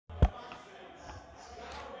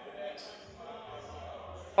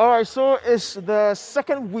All right, so it's the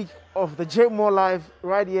second week of the JMall Live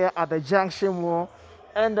right here at the Junction Mall,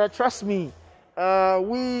 and trust me,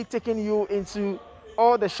 we taking you into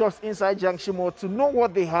all the shops inside Junction Mall to know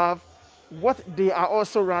what they have, what they are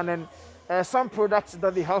also running, some products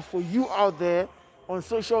that they have for you out there on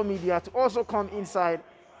social media to also come inside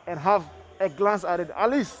and have a glance at it. At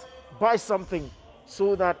least buy something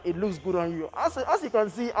so that it looks good on you. As you can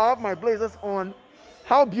see, I have my blazers on.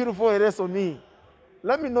 How beautiful it is on me.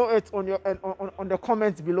 Let me know it on your on the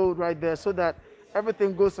comments below right there so that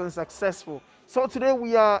everything goes on successful. So today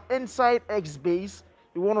we are inside XBase.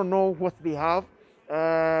 We want to know what they have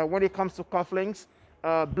when it comes to cufflinks,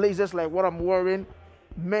 blazers like what I'm wearing,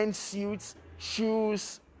 men's suits,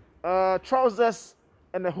 shoes, trousers,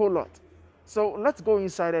 and a whole lot. So let's go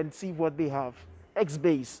inside and see what they have.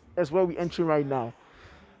 XBase is where we're entering right now.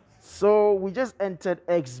 So we just entered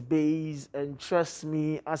XBase, and trust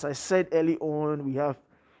me, as I said early on, we have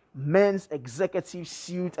men's executive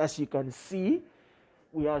suit, as you can see.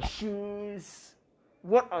 We have shoes.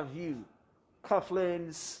 What have you?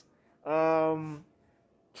 Cufflinks,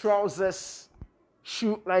 trousers,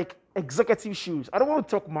 shoe like executive shoes. I don't want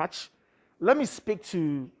to talk much. Let me speak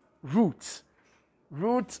to Ruth.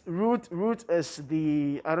 Ruth is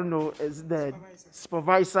the is the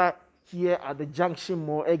supervisor here at the Junction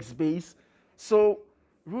Mall XBase. So,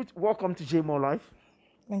 Ruth, welcome to JMall Live.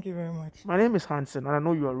 Thank you very much. My name is Hansen, and I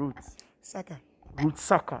know you are Ruth. Saka. Ruth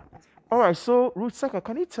Saka. All right, so Ruth Saka,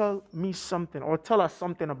 can you tell me something or tell us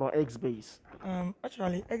something about XBase?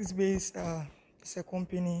 Actually, XBase is a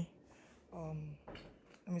company.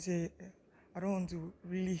 Let me say, I don't want to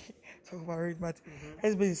really talk about it, but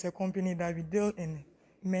XBase is a company that we deal in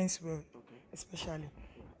men's wear, especially.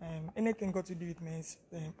 Anything got to do with men's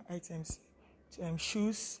items,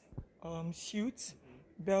 shoes, suits,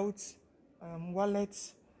 belts,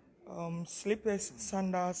 wallets, slippers,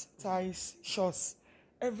 sandals, ties, shorts,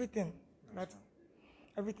 everything that's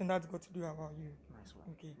got to do about you. Nice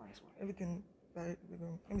one. Okay. Nice one. Everything that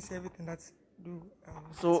let me say everything that's do.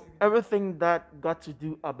 So everything that got to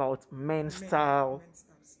do about men's style,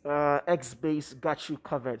 XBase got you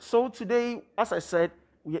covered. So today, as I said,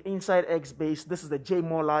 we are inside XBase. This is the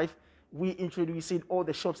JMall Live. We introducing all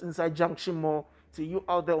the shops inside Junction Mall to you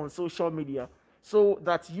out there on social media, so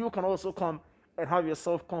that you can also come and have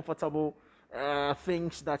yourself comfortable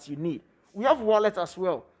things that you need. We have wallet as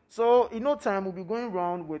well. So in no time, we'll be going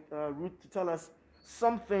around with Ruth to tell us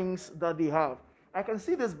some things that they have. I can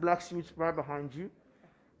see this black suit right behind you.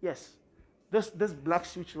 Yes, this black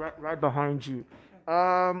suit right behind you.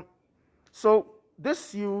 So this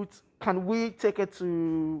suit, can we take it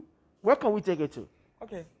to? Where can we take it to?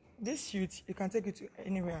 Okay, this suit you can take it to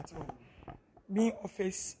anywhere at all. Being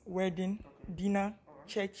office, wedding, dinner,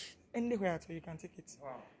 church, anywhere at all you can take it.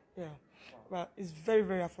 Wow. Yeah. But it's very,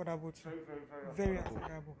 very affordable too. Very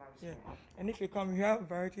affordable. Nice. Yeah. And if you come, you have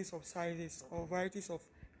varieties of sizes or varieties of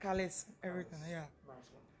colors, everything. Yeah.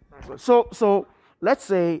 Nice one. So let's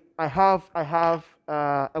say I have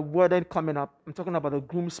a wedding coming up. I'm talking about the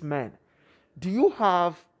groomsmen. Do you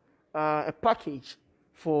have a package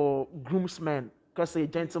for groomsmen? Because a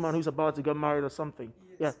gentleman who's about to get married or something.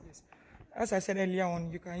 Yes. As I said earlier on,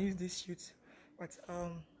 you can use this suit, but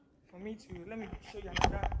for me to let me show you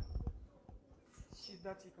another sheet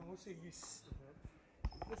that you can also use.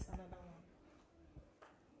 This another one.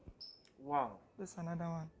 Wow. This another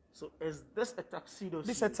one. So is this a tuxedo This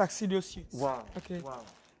is suit? a tuxedo suit. Wow. Okay. Wow.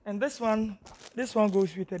 And this one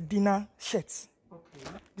goes with a dinner shirt.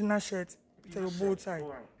 Okay. Dinner shirt with a bow tie. All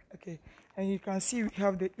right. Okay. And you can see we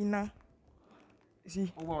have the inner. You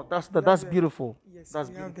see? Oh, wow, that's beautiful. Yes, that's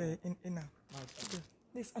we beautiful. have the inner. Nice. Okay.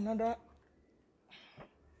 This another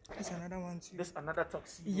one too. This another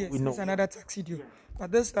tuxedo. Yes, we know. it's another tuxedo. Yeah.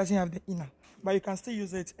 But this doesn't have the inner. But you can still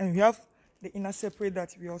use it. And we have the inner separate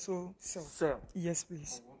that we also sell. Sell. Yes,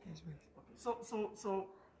 please. Oh, okay. Yes, please. Okay. So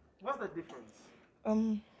what's the difference?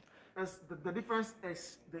 As the difference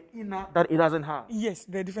is the inner that it doesn't have. Yes,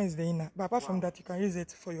 the difference is the inner. But apart from that, you can use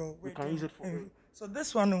it for your wedding. You can use it for wedding. So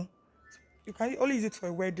this one, you can only use it for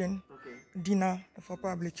a wedding, Okay. dinner, and for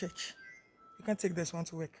probably church. You can't take this one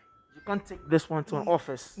to work. You can't take this one to an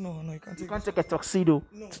office. No, you can't take You can't this take a tuxedo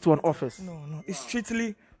to an office. No. It's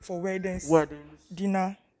strictly for weddings, Weddings.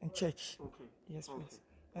 dinner, and church. Okay. Yes, Okay. please.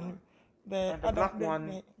 And And the black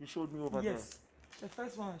one you showed me over yes. The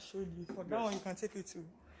first one I showed you. For that one, you can take it to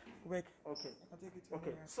work. there. Okay. You can take it to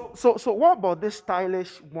Okay. anywhere. So what about these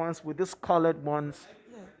stylish ones with these colored ones?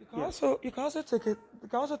 Yeah, you can also take it. You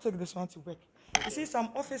can also take this one to work. You see, some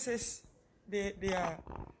offices they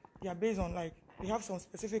are based on like they have some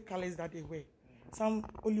specific colors that they wear. Some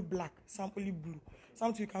only black, some only blue.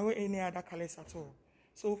 Some you can wear any other colors at all.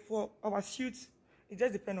 So for our suits, it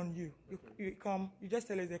just depends on you. You just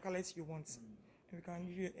tell us the colors you want, and we can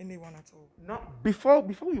give you anyone at all. Now, before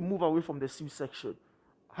we move away from the suit section,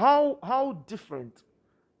 how different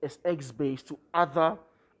is XBase to other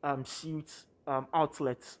suit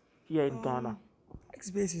outlets here in Ghana?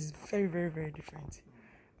 XBase is very, very, very different.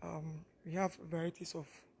 We have varieties of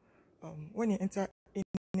when you enter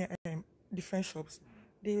in different shops,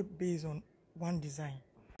 they're based on one design.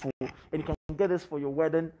 And you can get this for your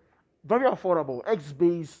wedding, very affordable.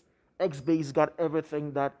 XBase got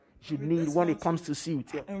everything that you need when it comes to suit.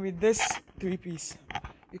 Yeah. And with this 3-piece,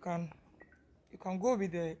 you can go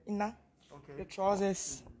with the inner, the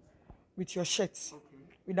trousers, with your shirts,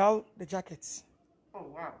 without the jackets. Oh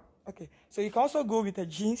wow. Okay, so you can also go with a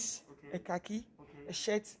jeans, a khaki, a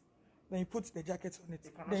shirt, then you put the jacket on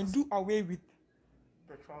it. Then do away with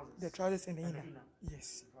the trousers and the inner.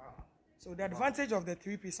 Yes. Wow. So the advantage of the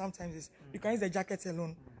 3-piece sometimes is you can use the jacket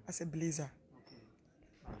alone as a blazer. Okay.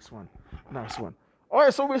 Nice one. All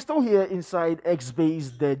right, so we're still here inside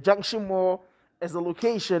XBase. The Junction Mall is the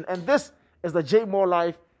location, and this is the JMall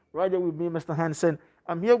Live right there with me, Mr. Hansen.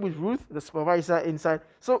 I'm here with Ruth, the supervisor inside.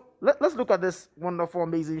 So let's look at this wonderful,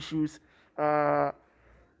 amazing shoes.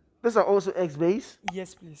 These are also XBase.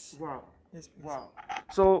 Yes, please. Wow. Yes, please. Wow.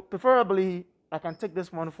 So preferably, I can take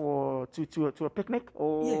this one to a picnic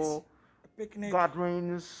or a picnic,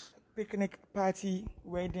 gatherings. Picnic, party,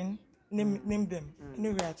 wedding. Name them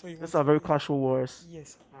anywhere at all you want. These are very casual wears.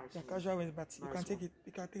 Yes, they're casual wears, but you can take it.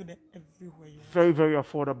 You can take them everywhere. Very, very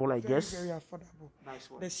affordable, I guess. Very affordable. Nice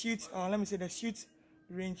one. The suits, let me say, the suit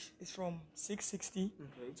range is from 660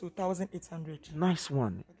 to 1,800. Nice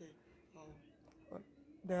one. Okay.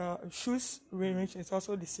 The shoes range is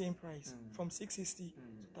also the same price, from 660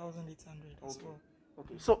 to 1,800 as well.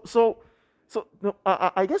 Okay. So no,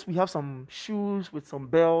 I guess we have some shoes with some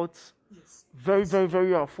belts. Yes. Very, very,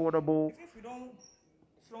 very affordable. If you don't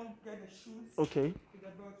get the shoes Okay. with the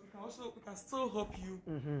belt, we can still help you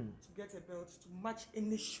to get a belt to match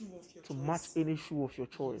any shoe of your choice. To match any shoe of your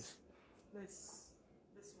choice. Yes.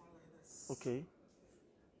 This one like this. Okay.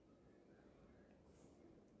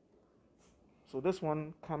 So this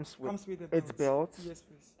one comes with the its belt. Yes,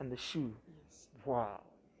 please. And the shoe. Yes.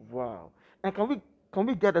 Wow. And can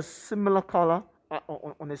we get a similar color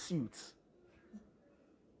on a suit?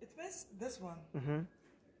 It means this one.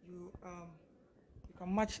 You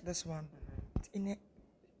can match this one in a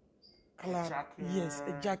color. Yes,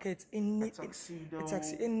 a jacket, anything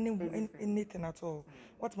at all.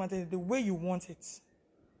 What matters is the way you want it.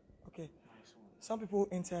 Okay. Some people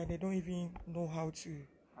enter, they don't even know how to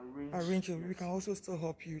arrange it. We can also still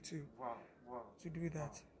help you to do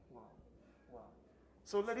that. Wow.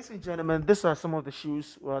 So, ladies and gentlemen, these are some of the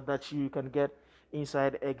shoes that you can get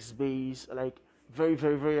inside XBase. Like very,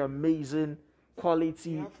 very, very amazing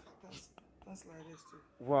quality. We have that's like this too.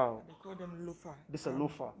 Wow. They call them loafer. This is a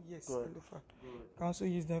loafer. Yes, Good. a loafer. You can also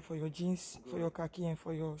use them for your jeans, for your khaki, and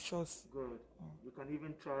for your shorts. Good. You can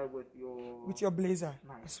even try with your blazer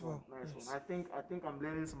as well. Nice one. I think I'm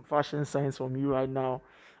learning some fashion science from you right now,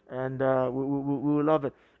 and we will love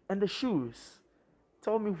it. And the shoes.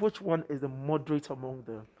 Tell me which one is the moderate among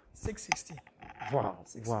them. 660. Wow.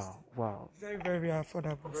 660. Wow. Very, very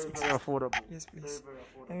affordable. Very affordable. Yes, please. Very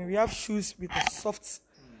affordable. And we have shoes with a soft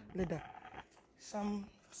leather. Some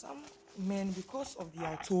men, because of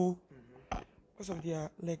their toe, because of their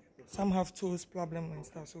leg, some have toes problem and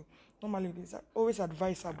stuff. So normally it's always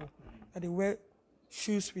advisable that they wear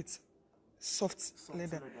shoes with soft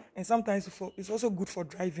leather. And sometimes it's also good for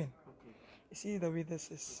driving. You see the way this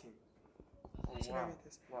is. Wow.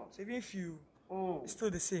 So even if you, it's still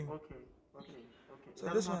the same. Okay. So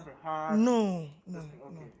this one, no. Nice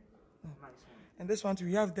one. And this one too,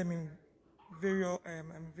 we have them in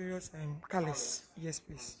various colors. Yes,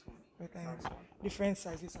 please. Different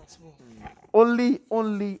sizes as well. Only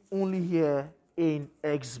here in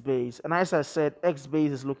XBase. And as I said,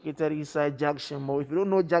 XBase is located inside Junction Mall. If you don't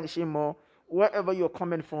know Junction Mall, wherever you're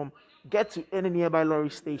coming from, get to any nearby lorry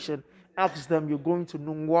station, ask them you're going to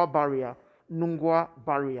Nungwa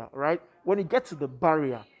Barrier, right? When you get to the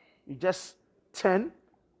barrier, you just turn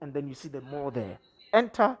and then you see the mall there.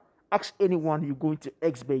 Enter, ask anyone you're going to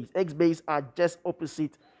XBase. XBase are just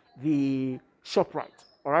opposite the ShopRite,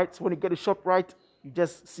 all right? So when you get to ShopRite, you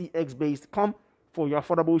just see XBase. Come for your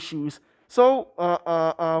affordable shoes. So,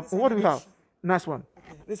 what do we have? Nice one.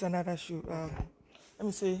 Okay, this is another shoe. Let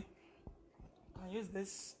me say, I use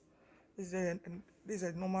this. This is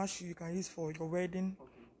a normal shoe you can use for your wedding.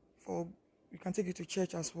 For you can take it to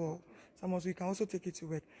church as well. Sometimes you can also take it to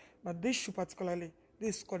work. But this shoe particularly,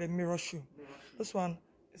 this is called a mirror shoe. This one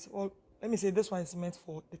is all let me say this one is meant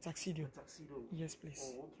for the tuxedo. Tuxedo. Yes,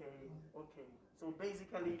 please. Oh, okay. Okay. So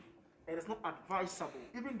basically, it is not advisable,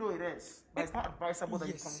 even though it is, but it's not advisable that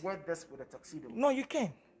you Yes. can wear this with a tuxedo. No, you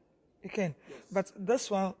can. You can. Yes. But this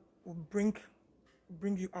one will bring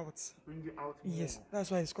you out. Bring you out more. Yes,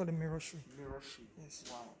 that's why it's called a mirror shoe. Mirror shoe. Yes.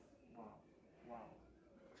 Wow. Wow. Wow.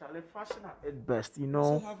 Charlie, fashion at its best, you I know.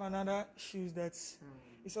 also have another shoes that's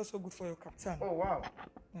it's also good for your captain. Oh, wow.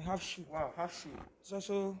 I have shoe. Wow, half shoe. It's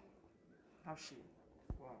also Half shoe.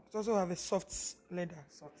 Wow. it also have a soft leather.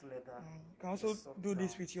 Soft leather. You can also Soft do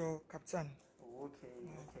this down. with your captain. Oh, okay.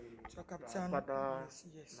 Okay. With your captain. Yes.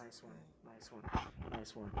 Yes. Nice one. Nice one.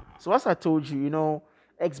 Nice one. So as I told you, you know,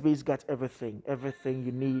 XBase got everything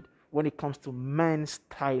you need when it comes to men's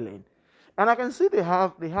styling, and I can see they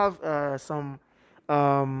have some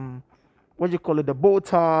what do you call it, the bow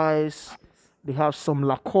ties. They have some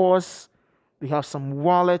Lacoste. They have some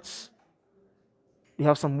wallets.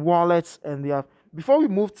 And they have. Before we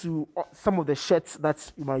move to some of the shirts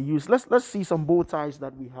that you might use, let's see some bow ties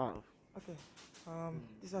that we have. Okay.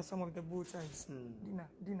 These are some of the bow ties.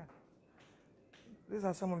 Dina. These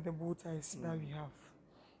are some of the bow ties that we have.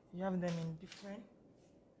 We have them in different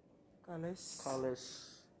colors.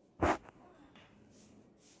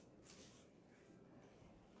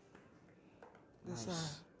 This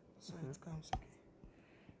so it comes. Okay.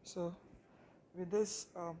 So with this,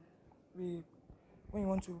 when you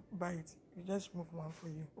want to buy it, you just remove one for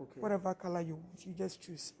you. Okay. Whatever color you want, you just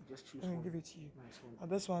choose. Just choose Let me one. give it to you. Nice one.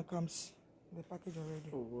 And this one comes in the package already.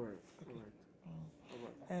 Oh, right. Okay. All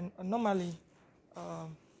right. And normally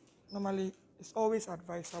it's always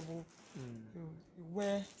advisable you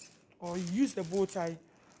wear or you use the bow tie on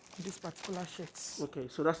this particular shirt. Okay,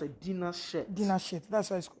 so that's a dinner shirt. Dinner shirt. That's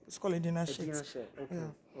why it's called a dinner shirt. Dinner shirt. Okay. Yeah.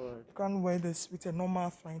 All right. You can't wear this with a normal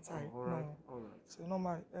flying tie. All right. No. All right. So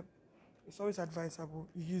normal, it's always advisable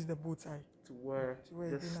you use the bow tie. To wear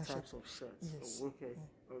this these dinner types of shirts. Yes. Oh, okay.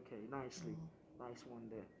 Okay. Nicely. Nice one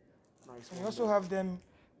there. Nice And one. we also have them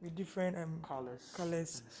with different colors.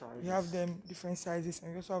 colors. And sizes. We have them different sizes,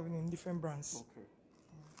 and we also have them in different brands. Okay.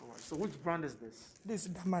 All right. So which brand is this? This is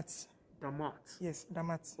Damat. Damat. Yes,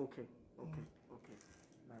 Damat. Okay. Okay. Okay.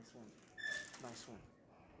 Nice one. Nice one.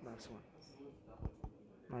 Nice one.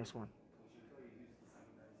 Nice one.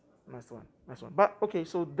 Nice one. Nice one. But okay,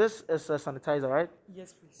 so this is a sanitizer, right?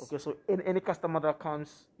 Yes, please. Okay, so any customer that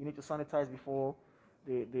comes, you need to sanitize before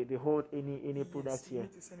they hold any product you here.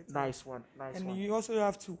 need to sanitize. Nice one. Nice And one. you also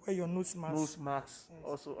have to wear your nose mask. Nose masks. Yes.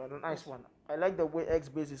 Also a nice one. I like the way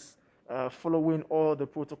XBase is following all the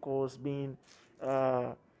protocols being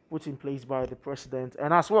put in place by the president.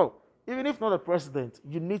 And as well, even if not the president,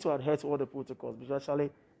 you need to adhere to all the protocols because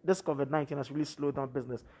actually this COVID-19 has really slowed down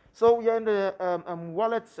business. So we are in the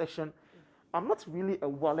wallet section. I'm not really a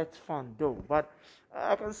wallet fan though, but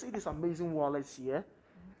I can see these amazing wallets here.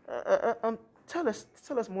 Tell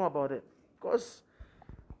us more about it, because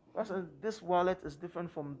this wallet is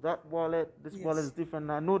different from that wallet. This Yes. wallet is different.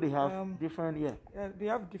 I know they have different. Yeah. Yeah, they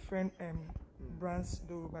have different brands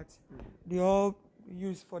though, but they all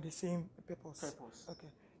used for the same purpose. Okay.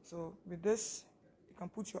 So with this, you can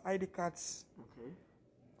put your ID cards. Okay.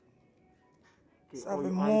 So all have a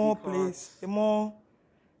your more ID place, a more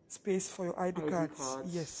space for your ID, ID cards.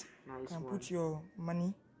 cards. Yes. Nice You can one. put your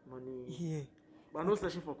money Money. here. But no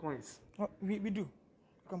searching for coins. Oh, we do. You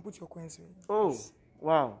can put your coins here. Oh, Yes.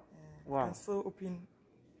 wow. You Wow. can still open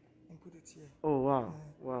and put it here. Oh, wow.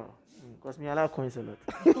 Wow. Because me, I like coins a lot.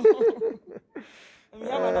 And we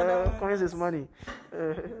have another one. Coins is money.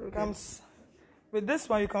 Comes with this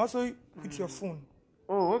one. You can also put your phone.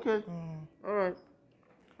 Oh, okay. All right.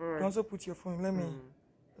 All You right. can also put your phone. Let me.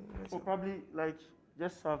 Or probably like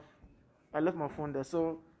just have. I left my phone there,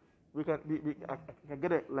 so I can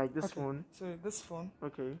get it like this Okay. phone. So this phone,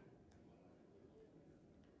 Okay.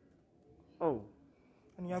 Oh,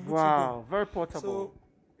 and you are good wow, very to go. portable. So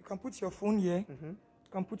you can put your phone here. You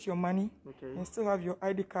can put your money. Okay. And still have your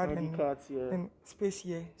ID card ID cards here. and space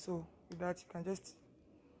here. So with that, you can just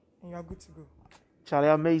and you are good to go. Charlie,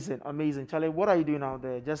 amazing. Charlie, what are you doing out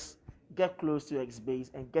there? Just get close to XBase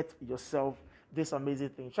and get yourself this amazing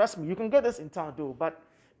thing. Trust me, you can get this in town though, but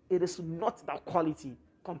it is not that quality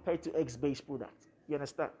compared to XBase product. You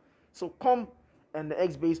understand? So come and the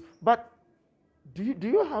XBase. But do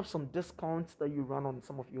you have some discounts that you run on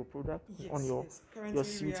some of your products on your Currently,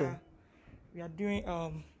 suit? we are doing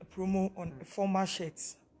a promo on formal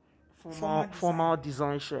shirts. Formal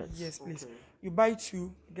design shirts. Yes, please. Okay. You buy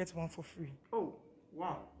two, get one for free. Oh,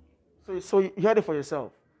 wow. So you heard it for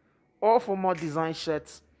yourself. All formal design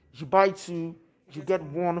shirts, you buy two, you get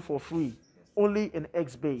one for free. Only in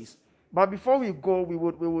XBase. But before we go, we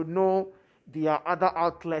would know there are other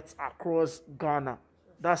outlets across Ghana.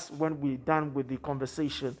 That's when we're done with the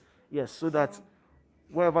conversation. Yes, so that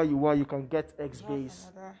wherever you are, you can get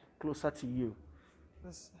XBase closer to you.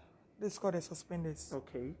 This is called the suspenders.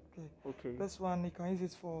 Okay. Okay. This one you can use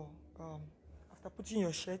it for after putting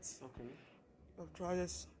your shirts, your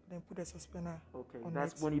trousers, then put a suspender. Okay. On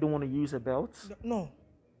That's it. when you don't want to use a belt. No.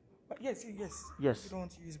 But yes. Yes. You don't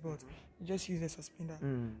want to use belt. You just use the suspender.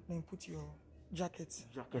 Then put your jacket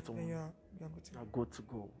on. Then you're good to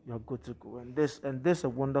go. You're good to go. And this a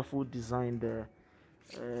wonderful design there.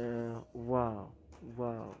 Wow.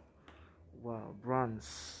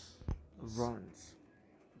 Bronze.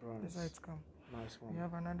 That's how it's come. Nice one. We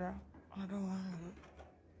have another one.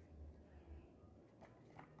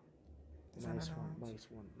 Nice one.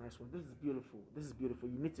 This is beautiful.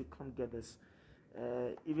 You need to come get this.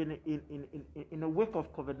 Even in the wake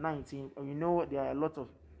of COVID-19, you know there are a lot of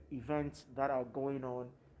events that are going on.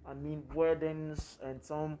 I mean, weddings and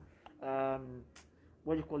some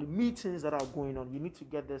meetings that are going on. You need to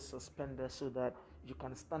get this suspended so that you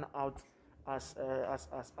can stand out as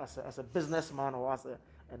a businessman or as a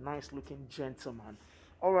nice looking gentleman.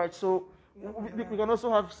 All right, so we can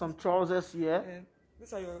also have some trousers here.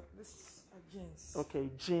 These are jeans. Okay,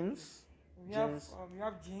 jeans. We have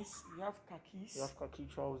jeans. We have khakis. You have khaki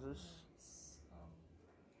trousers.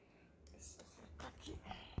 Khaki.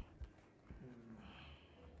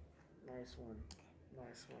 Nice one.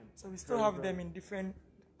 So we still have them in different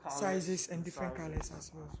sizes and different colors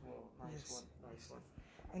as well. Nice one.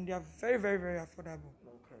 And they are very, very, very affordable.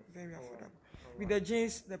 Okay. Very affordable. With the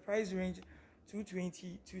jeans, the price range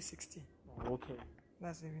 220, 260. Okay.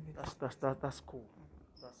 That's the range. That's cool.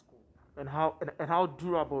 That's cool. And how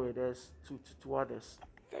durable it is to others.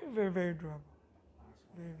 Very, very, very durable.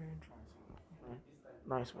 Very, very durable.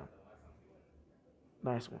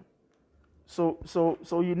 Nice one.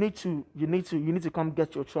 So you need to come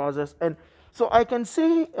get your trousers. And so I can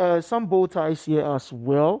see some bow ties here as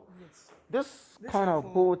well. Yes. This kind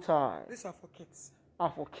of bow tie. These are for kids.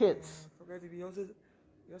 For kids. We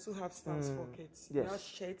also have stands for kids. Yes. We have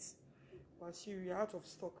shirts. But we are out of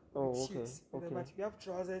stock with shirts. Okay. But we have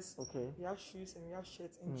trousers, okay. We have shoes, and we have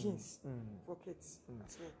shirts and jeans for kids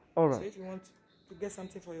as well. All right. So if you want to get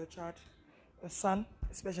something for your child, your son,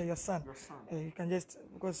 especially your son, you can just,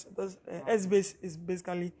 because those XBase is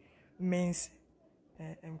basically men's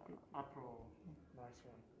apparel.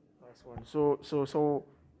 Nice one. So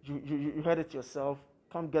you heard it yourself.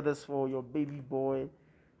 Come get this for your baby boy,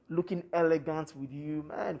 looking elegant with you,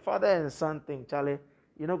 man. Father and son thing, Charlie.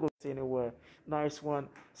 You're not going to anywhere. Nice one.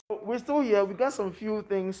 So we're still here. We got some few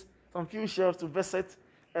shelves to visit,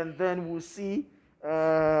 and then we'll see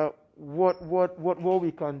what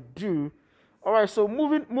we can do. All right. So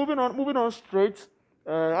moving on straight.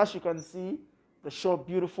 As you can see, the shop,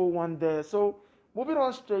 beautiful one there. So moving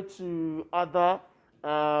on straight to other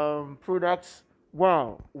products.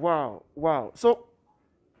 Wow. So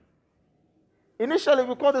initially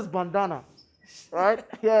we call this bandana, right?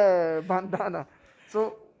 Yeah, bandana.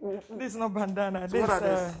 So this is not bandana.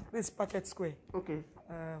 This packet square. Okay.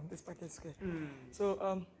 This packet square.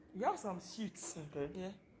 So you have some suits. Okay.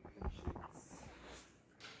 Yeah.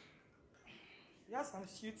 You have some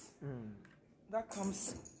suits that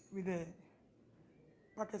comes with the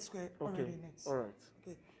packet square already in it. All right.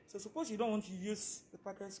 Okay. So suppose you don't want to use the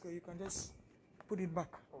packet square, you can just put it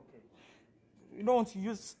back. Okay. You don't want to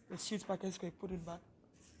use the suit packet square, put it back,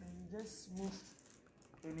 and you just move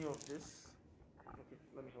any of this. Okay,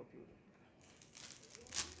 let me help you.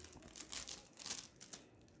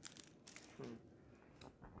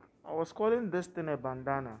 I was calling this thing a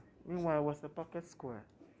bandana. Meanwhile, it was a pocket square.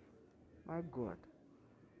 My God.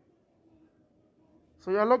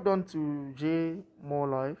 So you're logged on to JMall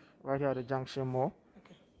Live right here at the Junction Mall.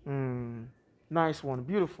 Okay. Nice one.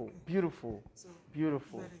 Beautiful. So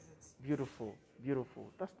Beautiful. that is it. Beautiful.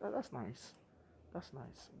 That's nice. That's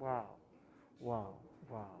nice. Wow.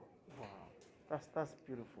 That's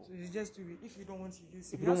beautiful. So it's just to if you don't want to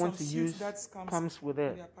use. If you don't want to use, that comes with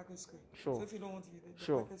it. Their packet square. Sure. So if you don't want to use the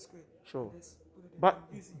Sure. packet square, Sure. just put it in But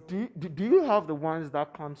and use it. do you have the ones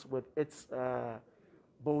that comes with its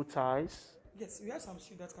bow ties? Yes, we have some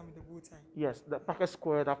shoes that come with the bow tie. Yes, the packet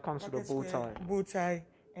square that comes with the bow tie. Bow tie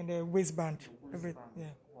and the waistband. Everything.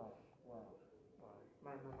 Yeah. Wow.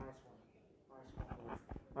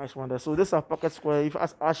 Nice one there. So this is a pocket square. If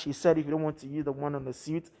as she said, if you don't want to use the one on the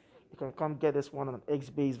suit, you can come get this one on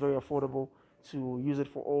XBase. Very affordable to use it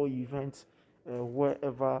for all events,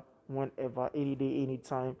 wherever, whenever, any day,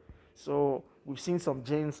 anytime. So we've seen some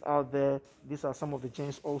jeans out there. These are some of the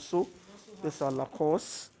jeans also. These are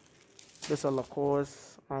Lacoste.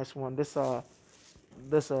 Nice one. These are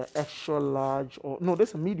There's a extra large, or no,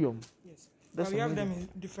 there's a medium. Yes. There's But we a have them medium.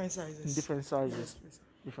 in different sizes. In different sizes. Yes, please.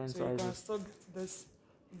 Different So you can sizes. still get this.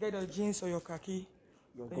 You get your jeans or your khaki.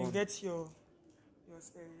 You're Then you gone. get your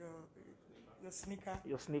sneaker.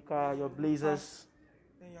 Your sneaker, your blazers.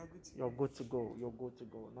 Then you're good to You're good to go. You're good to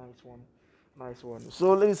go. Nice one. Nice one.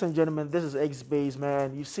 So, ladies and gentlemen, this is XBase,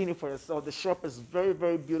 man. You've seen it for yourself. The shop is very,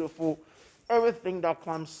 very beautiful. Everything that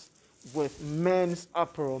comes with men's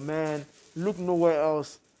apparel, man. Look nowhere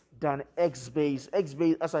else than XBase.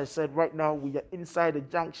 XBase, as I said, right now we are inside the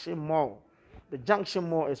Junction Mall. The Junction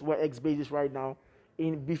Mall is where XBase is right now.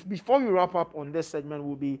 Before we wrap up on this segment,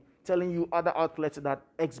 we'll be telling you other outlets that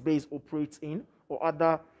XBase operates in, or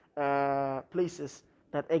other places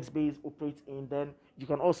that XBase operates in. Then you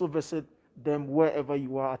can also visit them wherever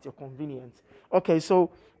you are at your convenience. Okay, so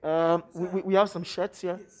we have some shirts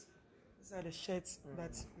here. Yes. These are the shirts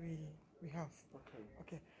that we have.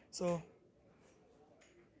 Okay. So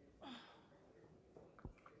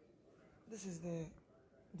this is the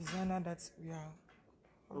designer that we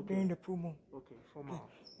are doing the promo. Okay, formal.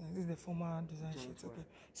 And this is the formal design sheet. Okay.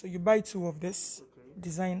 So you buy 2 of this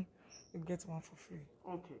design, you get 1 for free.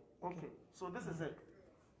 Okay. So this is it.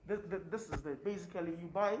 This is it. Basically, you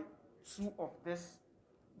buy 2 of this.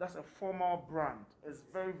 That's a formal brand. It's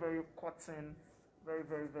very, very cotton, very,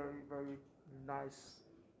 very, very, very nice.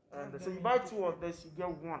 And so you buy 2 of this, you get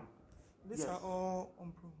 1. These are all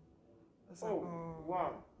on promo.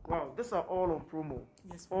 Wow. These are all on promo.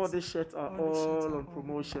 Yes, all these shirts are all on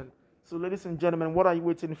promotion. So, ladies and gentlemen, what are you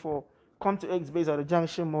waiting for? Come to XBase at the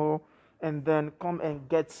Junction Mall and then come and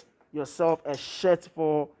get yourself a shirt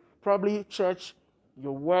for probably church,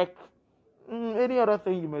 your work, any other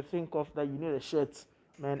thing you may think of that you need a shirt.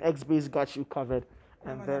 Man, XBase got you covered.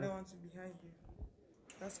 And then one behind you.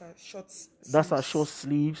 That's our short sleeves. That's our short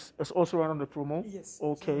sleeves. It's also run on the promo. Yes.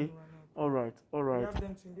 Okay. All right. We have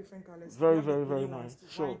them in different colors. Very, very, very nice.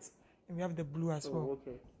 Sure. White, and we have the blue as well.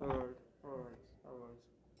 Okay. All right.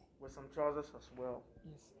 With some trousers as well.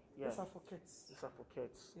 Yes. Yeah. These are for kids.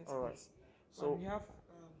 Yes, all right. Please. So we have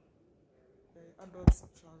the adult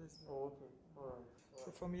trousers. okay. All right.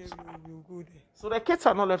 So from here we will go there. So the kids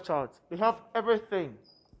are not left out. They have everything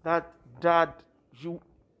that Dad,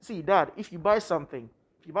 if you buy something,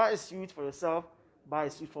 if you buy a suit for yourself, buy a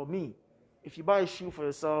suit for me. If you buy a shoe for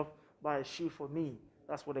yourself, buy a shoe for me.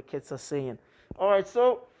 That's what the kids are saying. All right,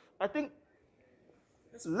 so I think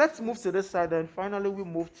let's move to this side, and finally we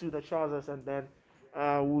move to the trousers, and then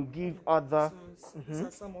we'll give other. So these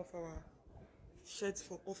are some of our shirts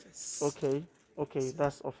for office. Okay,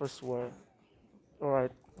 that's office wear. All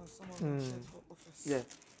right. Some of the shirts for office. Yeah.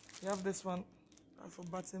 We have this one for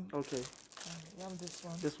button. Okay. We have this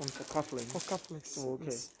one. This one for cufflinks. For cufflinks. Oh, okay.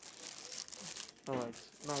 Yes. All right.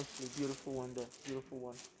 Nicely. Beautiful one there. Beautiful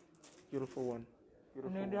one.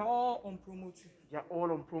 And then they're all on promo too. They're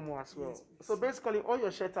all on promo as well. Yes, So basically, all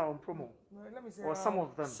your shirts are on promo. No, let me say, Or some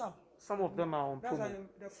of them. Some of them are on That's promo.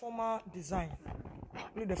 like the former design.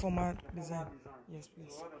 Look the former design. Yes,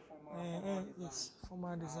 please. Yes,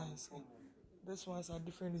 former designs. These ones are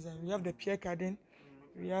different designs. We have the Pierre Cardin.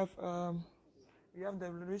 We have the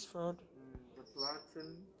Louisford.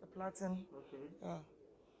 The platinum. Okay. Yeah.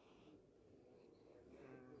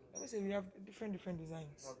 Let me say we have different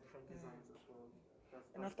designs.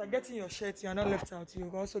 And after getting your shirt, you are not left out.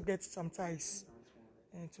 You also get some ties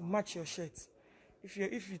to match your shirt.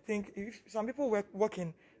 If some people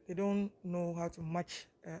working, they don't know how to match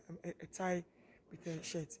a tie with a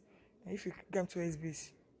shirt. And if you come to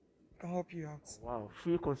XBase, we can help you out. Wow,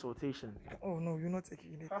 free consultation. Oh no, you're not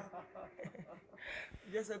taking it.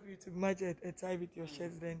 We just help you to match a tie with your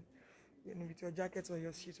shirts, then with your jacket or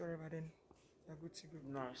your suit or whatever, then you're good to go.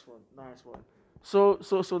 Nice one. So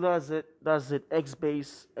that's it.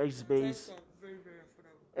 XBase. Very, very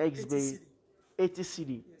affordable. XBase. 80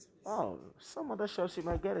 CD. Yes, Oh, some other shops you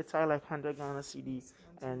might get a tie like 100 Ghana CD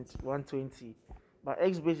and 120. But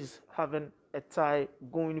XBase is having a tie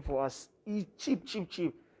going for us cheap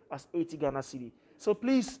as 80 Ghana CD. So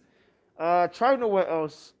please try nowhere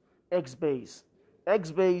else. XBase,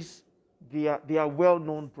 they are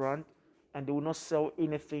well-known brand, and they will not sell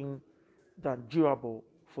anything than durable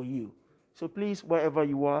for you. So please, wherever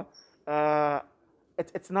you are,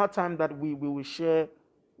 it's now time that we will share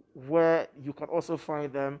where you can also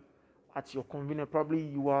find them at your convenience. Probably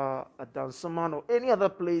you are at Dansoman or any other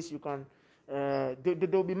place you can.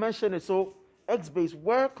 They'll be mentioned. So XBase,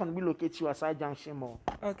 where can we locate you aside Junction Mall?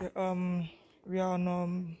 Okay. We are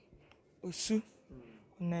on Osu,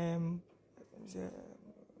 on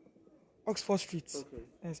Oxford Street. Okay.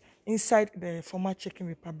 Yes, inside the former Chicken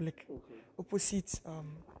Republic. Okay. Opposite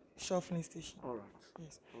shuffling station. All right.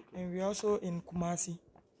 Yes. Okay. And we're also in Kumasi,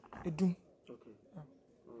 Edum. Okay. Yeah.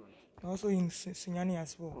 All right. We're also in Sunyani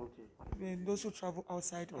as well. Okay. Those who travel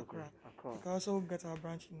outside Accra, Accra. you can also get our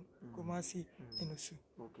branch in Kumasi, in Osu.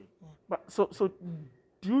 Okay. Yeah. But so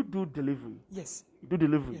do you do delivery? Yes. You do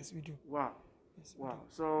delivery? Yes, we do. Wow. Yes, Wow. we do.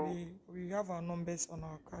 So we have our numbers on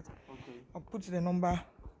our card. okay. I'll put the number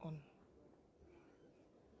on.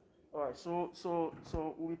 All right. So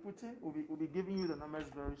we'll be giving you the numbers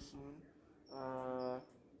very soon.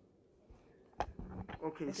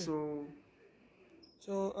 Okay. So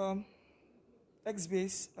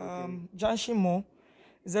XBase JMall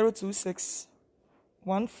 026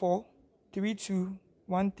 14 32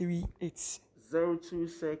 138.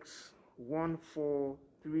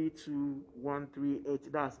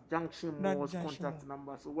 0261432 That's Junction Mall's contact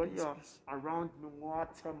number. So when you're around Nungwa,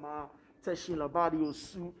 Tema, Teshin, Labadi,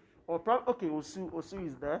 Osu, or Osu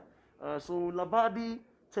is there. So Labadi,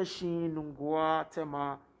 Teshin, Nungwa,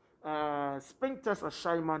 Tema, Spinkters or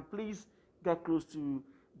Shyman, please get close to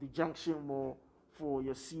the Junction Mall for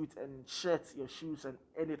your suit and shirts, your shoes, and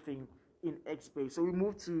anything in XBase. So we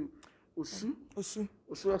move to Osu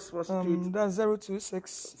Express Street. That's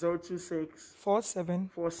 026 47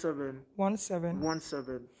 17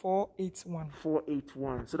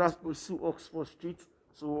 481. So that's Osu Oxford Street.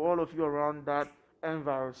 So all of you around that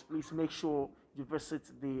environs, please make sure you visit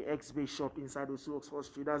the XBase shop inside Osu Oxford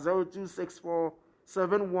Street. That's 0264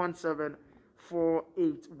 717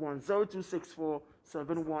 481. 0264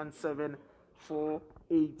 717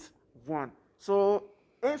 481. So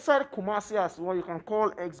inside Kumasi as well, you can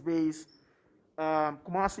call XBase.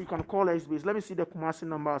 Kumasi, you can call XBase. Let me see the Kumasi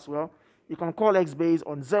number as well. You can call XBase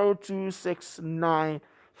on 0269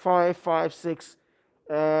 556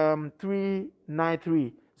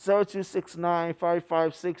 393. 0269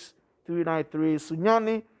 556 393.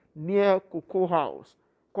 Sunyani near Cocoa House.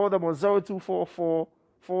 Call them on 0244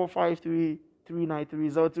 453 393.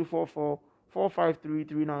 0244 453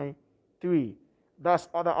 393. That's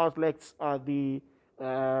other outlets are the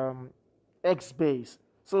XBase.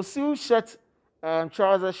 So suit, shirt,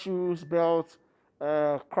 trousers, shoes, belt,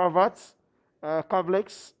 cravats,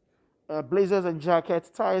 cavlex, blazers and jackets,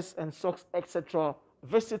 ties and socks, etc.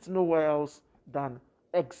 Visit nowhere else than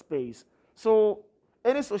XBase. So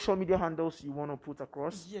any social media handles you want to put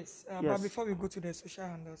across? Yes. But before we go to the social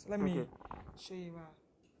handles, let me show you. You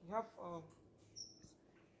have.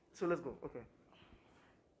 So let's go. Okay.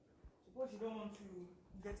 Suppose you don't want to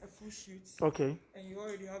get a full shoot. Okay. And you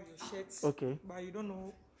already have your shirts. Okay. But you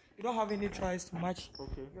don't have any tries to match.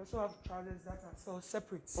 Okay. You also have trousers that are sold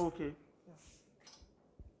separate. Okay. Yeah.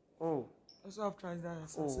 Oh. You also have trousers that are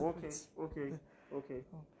sold separate. Okay. Yeah. Okay.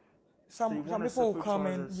 Some people will come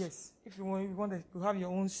and if you want to have your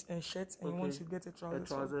own shirt and you want to get a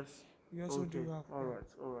trousers. We also do have. All right.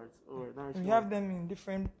 Nice. We have them in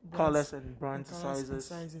different colors and brand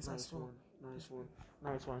sizes.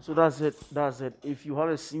 Nice one. So that's it. If you have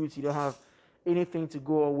a suit, you don't have anything to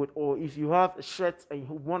go with, or if you have a shirt and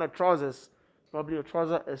you want a trousers, probably your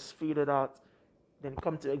trouser is faded out, then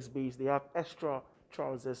come to XBase. They have extra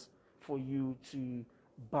trousers for you to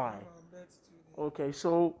buy. Okay,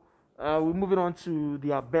 so we're moving on to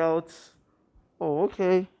their belts. Oh,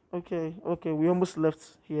 okay. We almost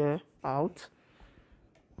left here out.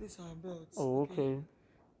 These are belts. Oh, okay.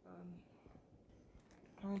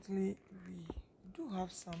 Currently, we do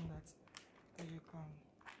have some that you can.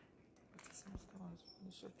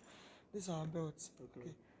 These are belts.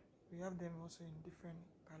 Okay. We have them also in different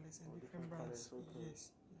colors and different brands. Okay.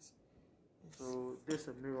 Yes. So this is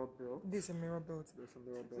a mirror belt. This is a mirror belt. So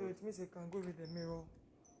it means you can go with the mirror.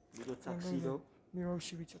 With your tuxedo. Mirror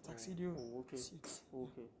shoe with your tuxedo. Oh, okay.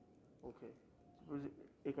 Okay.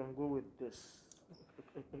 It can go with this.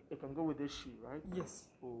 It can go with this shoe, right? Yes.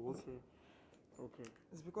 Oh, okay.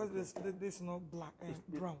 It's because this is not black and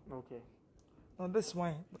brown. Okay. No, this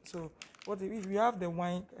wine. So what if you have the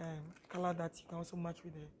wine color that you can also match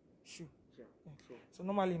with the shoe? Yeah. Sure. So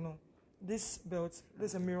normally no. This belt,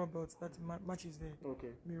 this is a mirror belt that matches the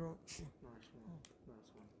mirror shoe.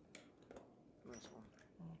 Nice one.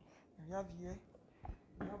 And we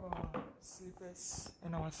have our slippers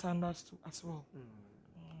and our sandals too as well.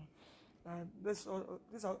 This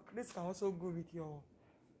can also go with your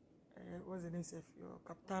what's the name of your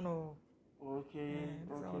kaftan or this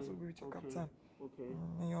can also go with your kaftan.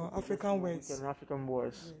 And your African wears. African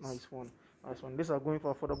wears. Yes. Nice one. These are going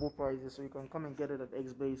for affordable prices, so you can come and get it at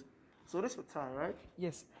XBase. So this is a tie, right?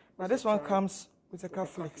 Yes. But this one comes with a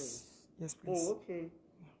cufflinks. Yes, please. Oh, okay.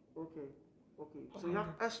 So you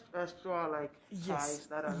have extra like ties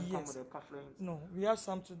that doesn't come with the cufflinks? No, we have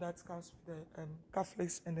some too that comes with the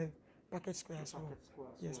cufflinks and the Packet Square as well. Packet Square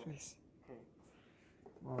as Yes, well. please. Okay.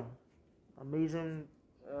 Wow. Amazing.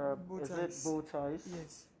 Bow Is it ties. bow ties?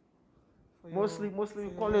 Yes. For Mostly for we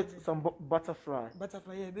your call wedding. it some butterfly.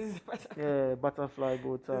 Butterfly. Yeah, this is the butterfly. Yeah, butterfly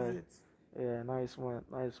bow This tie. is it. Yeah, nice one,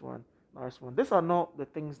 nice one, nice one. These are not the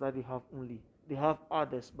things that they have only. They have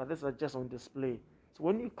others, but these are just on display. So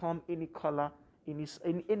when you come, any color,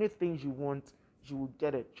 anything you want, you will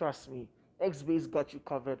get it. Trust me. XBase got you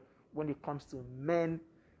covered when it comes to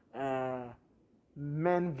uh,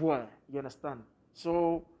 men wear. You understand?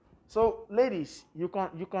 So ladies, you can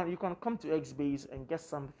come to XBase and get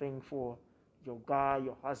something for your guy,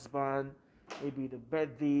 your husband, maybe the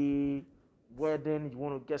birthday, wedding, you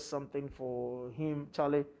want to get something for him,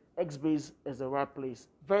 Charlie. XBase is the right place.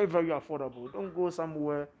 Very, very affordable. Don't go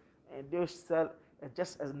somewhere and they'll sell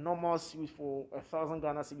just a normal suit for 1,000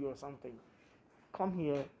 Ghana cedi or something. Come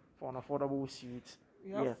here for an affordable suit.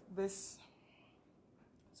 We have Yeah. this.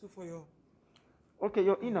 So for your Okay,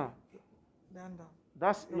 your inner. down.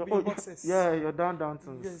 That's Your your boxes. yeah, your down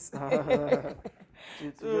Yes.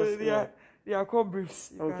 just, they are called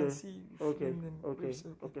briefs. You Okay. can see. Okay. Them Okay. briefs,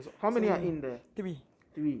 Okay. So how many So, are in there? Three.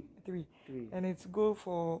 Three. And it's go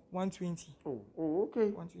for 120. Oh,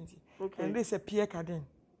 okay. 120. Okay. And this is a Pierre Cardin.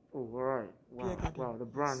 Oh, all right. Pierre Wow. Cardin. Wow. The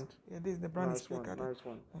brand. Yeah, this is the brand is Nice Pierre one. Cardin. Nice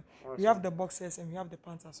one. We have the boxers and we have the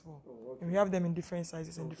pants as well. Oh, okay. And we have them in different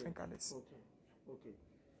sizes and Okay. different colors. Okay.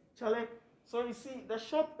 Charlie, so you see, the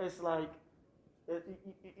shop is like,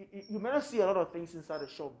 you may not see a lot of things inside the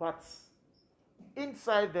shop, but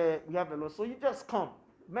inside there, we have a lot. So you just come,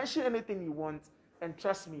 mention anything you want, and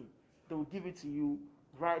trust me, they will give it to you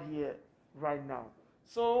right here, right now.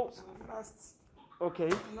 So Last okay.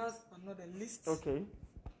 but not the least. Okay.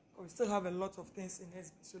 We still have a lot of things in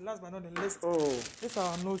SB. So last but not the least, Oh. these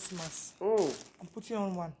are our nose masks. Oh. I'm putting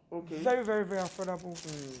on one. Okay. Very, very, very affordable.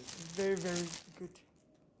 Very, very good.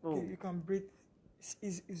 Oh. Okay, you can breathe.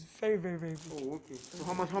 It's very, very, very good. Oh, okay. So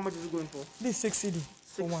how much is it going for? This is 6 CD.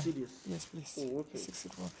 6 one. CDs. Yes, please. Oh, okay. 6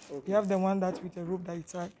 CD for one. Okay. You have the one that with a rope that you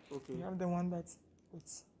tie. Okay. You have the one that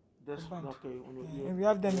with That's a band. okay. Yeah. And we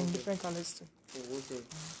have them in different colors too. Oh, okay.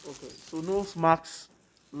 Okay. So nose masks,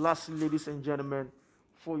 lastly, ladies and gentlemen,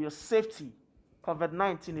 for your safety,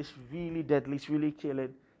 COVID-19 is really deadly. It's really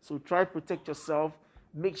killing. So try to protect yourself.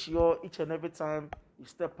 Make sure each and every time you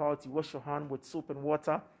step out, you wash your hand with soap and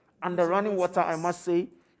water. And the running water, I must say,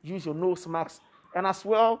 use your nose masks. And as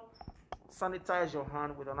well, sanitize your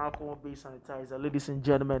hand with an alcohol-based sanitizer, ladies and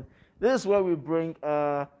gentlemen. This is where we bring.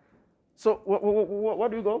 So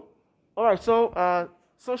what do we go? All right. So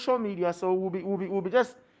social media. So we'll be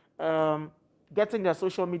just getting their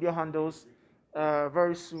social media handles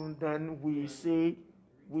very soon. Then we say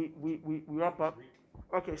we wrap up.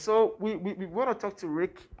 Okay. So we want to talk to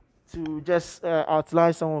Rick to just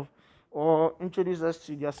outline some of or introduce us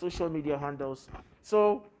to their social media handles.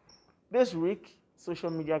 So this Rick, social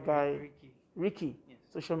media guy. Ricky, yes.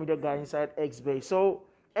 Social media guy inside XBase. So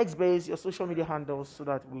XBase, your social media handles so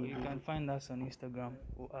that we... You can find us on Instagram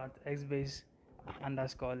at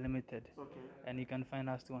XBase_limited. Okay. And you can find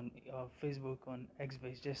us too on Facebook on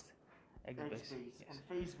XBase, just XBase. Yes. On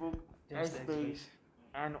Facebook, just XBase.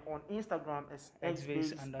 And on Instagram, it's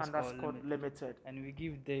XBase_limited. And we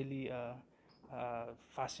give daily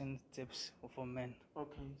fashion tips for men.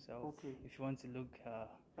 Okay. So if you want to look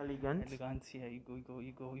elegant, yeah, you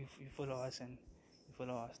follow us and you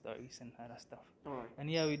follow our stories and other stuff. All right. And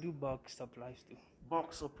yeah, we do box supplies too.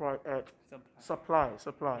 Box supply.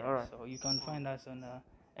 Supply. Yeah, all right. So you can find us on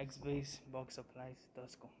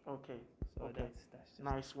xbaseboxsupplies.com. Okay. So okay. That's just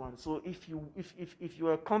nice one. So if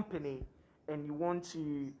you're a company and you want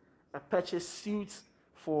to purchase suits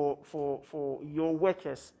for your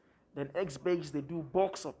workers, then XBase, they do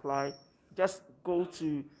box supply. Just go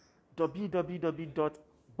to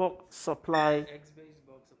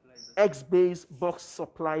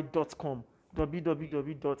xbaseboxsupply.com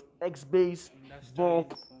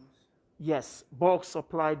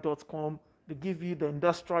www.xbaseboxsupply.com. They give you the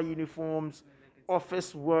industrial uniforms,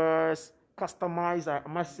 office wears, customized, I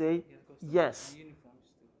must say. Yes.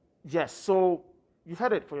 Yes. So you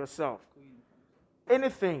heard it for yourself.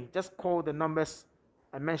 Anything, just call the numbers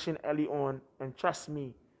I mentioned early on, and trust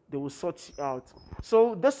me, they will sort you out.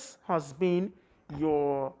 So this has been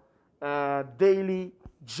your daily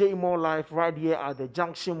JMall life right here at the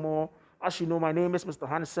Junction Mall. As you know, my name is Mr.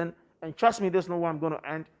 Hansen, and trust me, there's no way I'm going to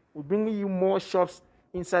end. We're bringing you more shops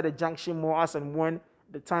inside the Junction Mall as and when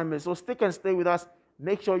the time is. So stick and stay with us.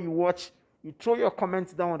 Make sure you watch. You throw your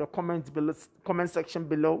comments down in the comment section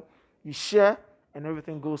below. You share, and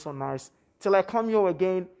everything goes so nice. Till I come here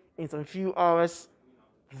again in some few hours.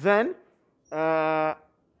 Then,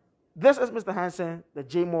 This is Mr. Hansen, the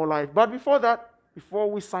JMall Live. But before that, before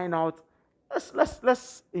we sign out,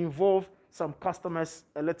 let's involve some customers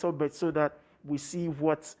a little bit so that we see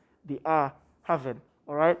what they are having.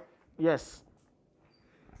 All right? Yes.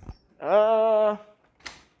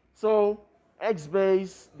 So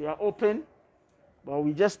XBase, they are open, but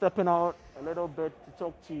we're just stepping out a little bit to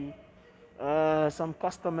talk to some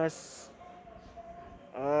customers.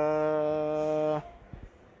 So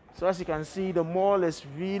as you can see, the mall is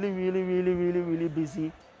really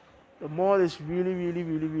busy. The mall is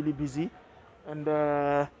really busy, and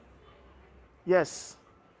yes.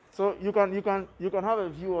 So you can have a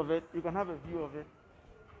view of it. You can have a view of it.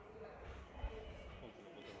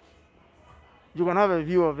 You can have a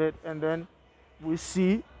view of it, and then we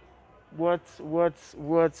see what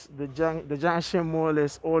the Junction Mall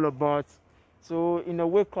is all about. So in the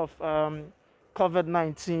wake of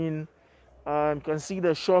COVID-19, you can see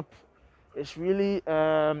the shop is really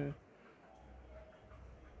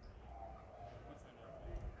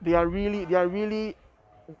they are really,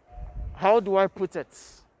 how do I put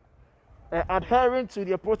it, adhering to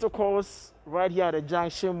their protocols right here at the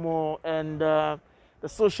Junction Mall, and the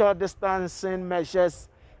social distancing measures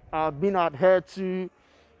are being adhered to.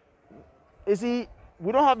 You see,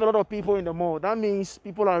 we don't have a lot of people in the mall. That means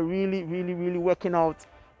people are really working out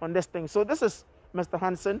on this thing. So this is Mr.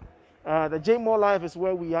 Hansen. The JMall Live is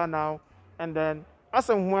where we are now. And then as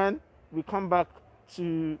and when we come back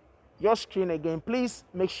to your screen again, please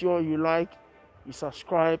make sure you like, you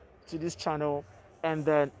subscribe to this channel, and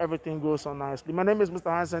then everything goes on nicely. My name is Mr.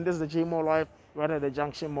 Hansen. This is the JMall Live right at the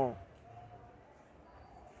Junction Mall.